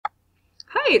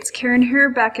Hi, it's Karen here,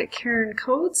 back at Karen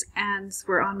Codes, and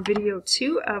we're on video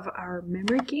 2 of our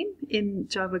memory game in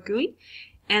Java GUI.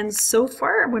 And so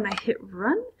far, when I hit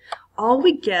run, all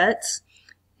we get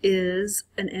is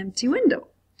an empty window.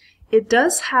 It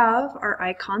does have our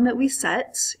icon that we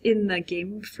set in the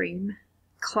game frame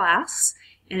class,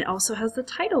 and it also has the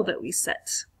title that we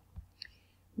set,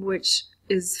 which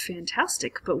is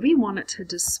fantastic, but we want it to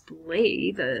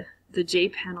display the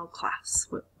JPanel class,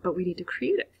 but we need to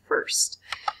create it first.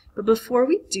 But before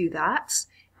we do that,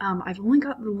 I've only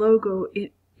got the logo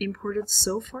imported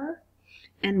so far,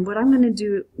 and what I'm going to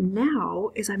do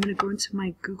now is I'm going to go into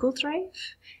my Google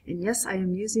Drive, and yes, I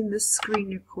am using this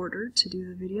screen recorder to do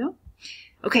the video.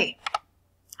 Okay,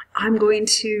 I'm going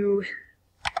to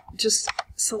just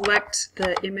select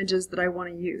the images that I want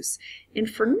to use, and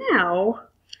for now,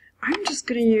 I'm just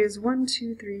going to use 1,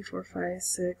 2, 3, 4, 5,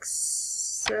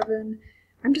 6, 7.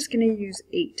 I'm just going to use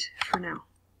 8 for now,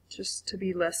 just to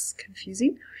be less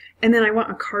confusing. And then I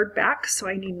want a card back, so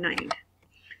I need 9.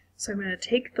 So I'm going to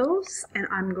take those and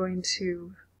I'm going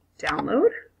to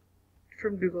download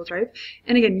from Google Drive.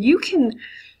 And again, you can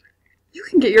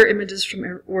get your images from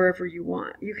wherever you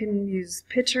want. You can use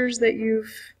pictures that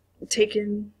you've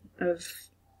taken of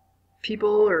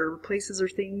people or places or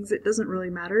things. It doesn't really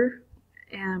matter.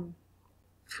 And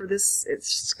for this, it's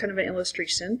just kind of an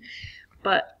illustration,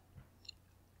 but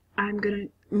I'm gonna,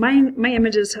 my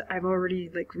images, I've already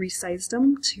like resized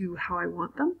them to how I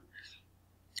want them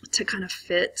to kind of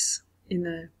fit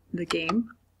in the game.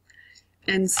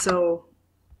 And so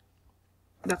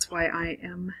that's why I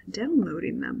am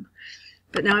downloading them.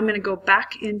 But now I'm gonna go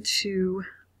back into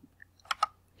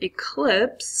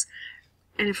Eclipse,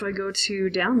 and if I go to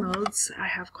downloads, I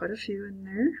have quite a few in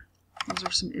there. Those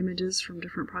are some images from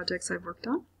different projects I've worked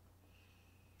on.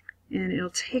 And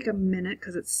it'll take a minute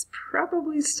because it's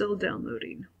probably still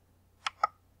downloading.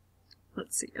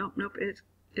 Let's see. Oh, nope,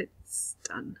 it's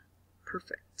done.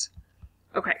 Perfect.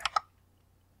 Okay.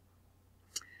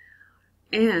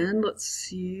 And let's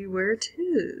see where it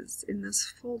is in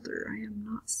this folder. I am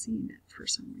not seeing it for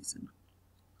some reason.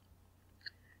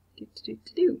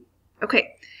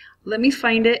 Okay. Let me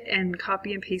find it and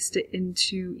copy and paste it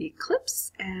into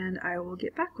Eclipse, and I will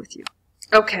get back with you.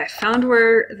 Okay, I found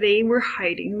where they were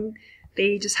hiding.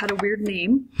 They just had a weird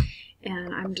name,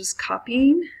 and I'm just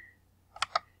copying.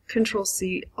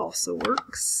 Control-C also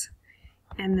works.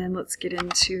 And then let's get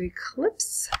into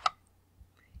Eclipse,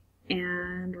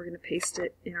 and we're going to paste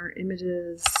it in our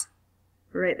images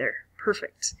right there.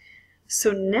 Perfect.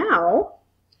 So now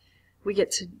we get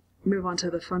to move on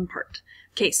to the fun part.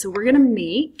 Okay, so we're going to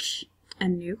make a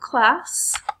new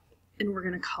class, and we're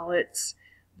going to call it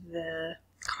the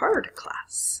card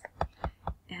class.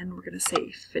 And we're going to say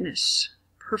finish.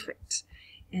 Perfect.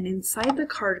 And inside the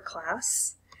card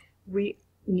class, we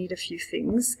need a few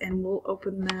things, and we'll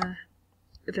open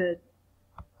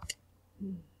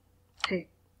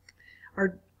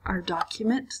our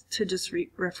document to just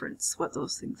reference what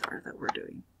those things are that we're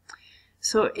doing.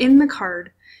 So in the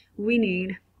card, we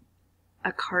need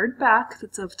a card back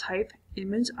that's of type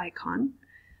image icon.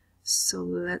 So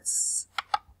let's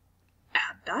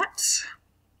add that.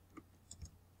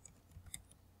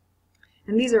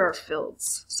 And these are our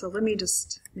fields. So let me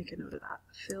just make a note of that.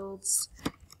 Fields,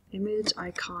 image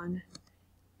icon,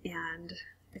 and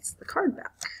it's the card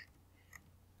back.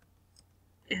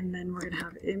 And then we're going to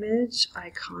have image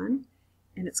icon,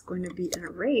 and it's going to be an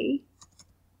array,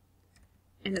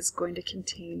 and it's going to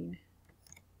contain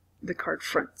the card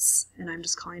fronts, and I'm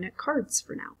just calling it cards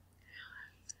for now.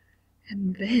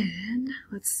 And then,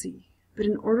 let's see, but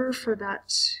in order for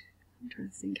that, I'm trying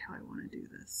to think how I want to do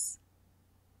this.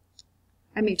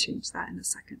 I may change that in a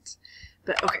second,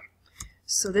 but okay.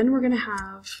 So then we're going to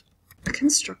have a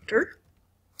constructor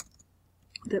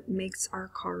that makes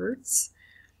our cards,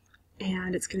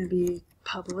 and it's going to be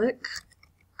public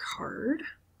card,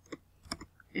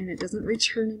 and it doesn't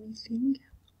return anything.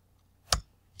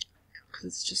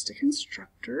 It's just a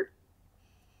constructor.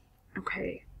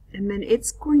 Okay, and then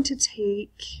it's going to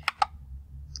take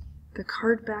the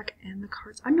card back and the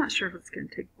cards. I'm not sure if it's going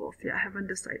to take both yet. I haven't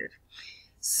decided.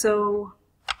 So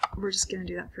we're just going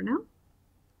to do that for now.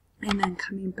 And then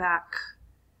coming back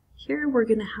here, we're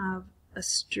going to have a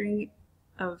string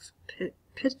of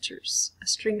pictures, a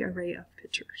string array of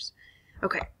pictures.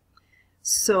 Okay,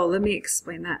 so let me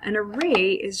explain that. An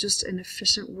array is just an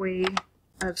efficient way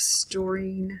of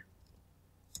storing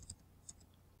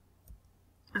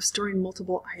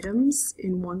multiple items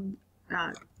in one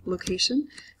location.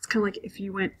 It's kind of like if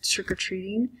you went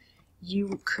trick-or-treating,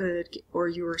 you could, or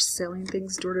you were selling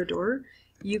things door to door,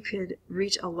 you could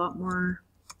reach a lot more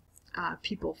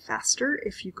people faster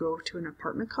if you go to an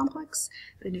apartment complex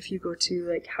than if you go to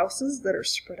like houses that are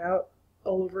spread out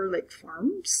all over like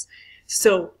farms.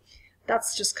 So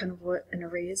that's just kind of what an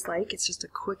array is like. It's just a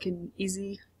quick and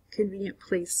easy, convenient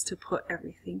place to put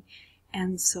everything.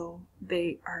 And so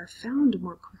they are found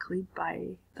more quickly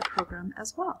by the program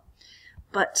as well.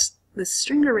 But the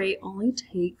string array only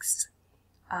takes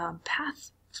file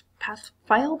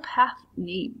path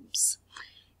names.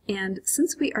 And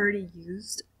since we already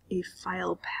used a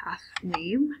file path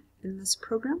name in this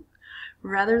program,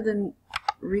 rather than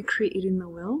recreating the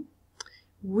wheel,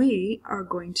 we are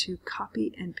going to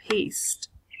copy and paste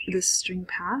this string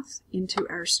path into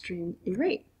our string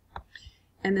array.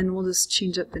 And then we'll just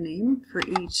change up the name for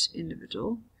each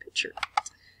individual picture.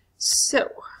 So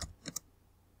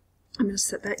I'm going to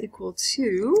set that equal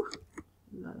to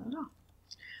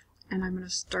and I'm going to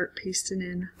start pasting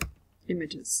in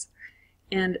images.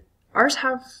 And ours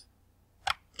have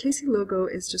KC logo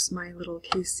is just my little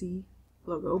KC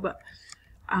logo, but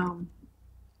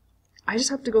I just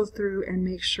have to go through and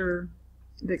make sure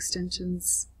the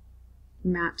extensions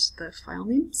match the file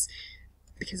names,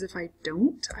 because if I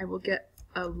don't, I will get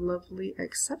a lovely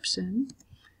exception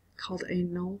called a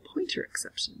null pointer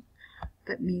exception.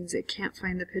 That means it can't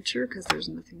find the picture because there's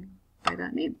nothing by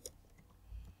that name.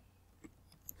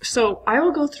 So I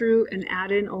will go through and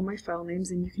add in all my file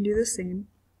names, and you can do the same.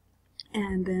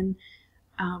 And then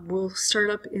we'll start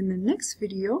up in the next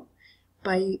video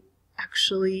by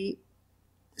actually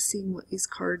seeing what these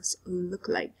cards look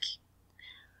like.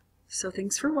 So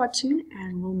thanks for watching,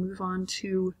 and we'll move on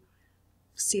to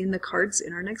seeing the cards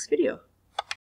in our next video.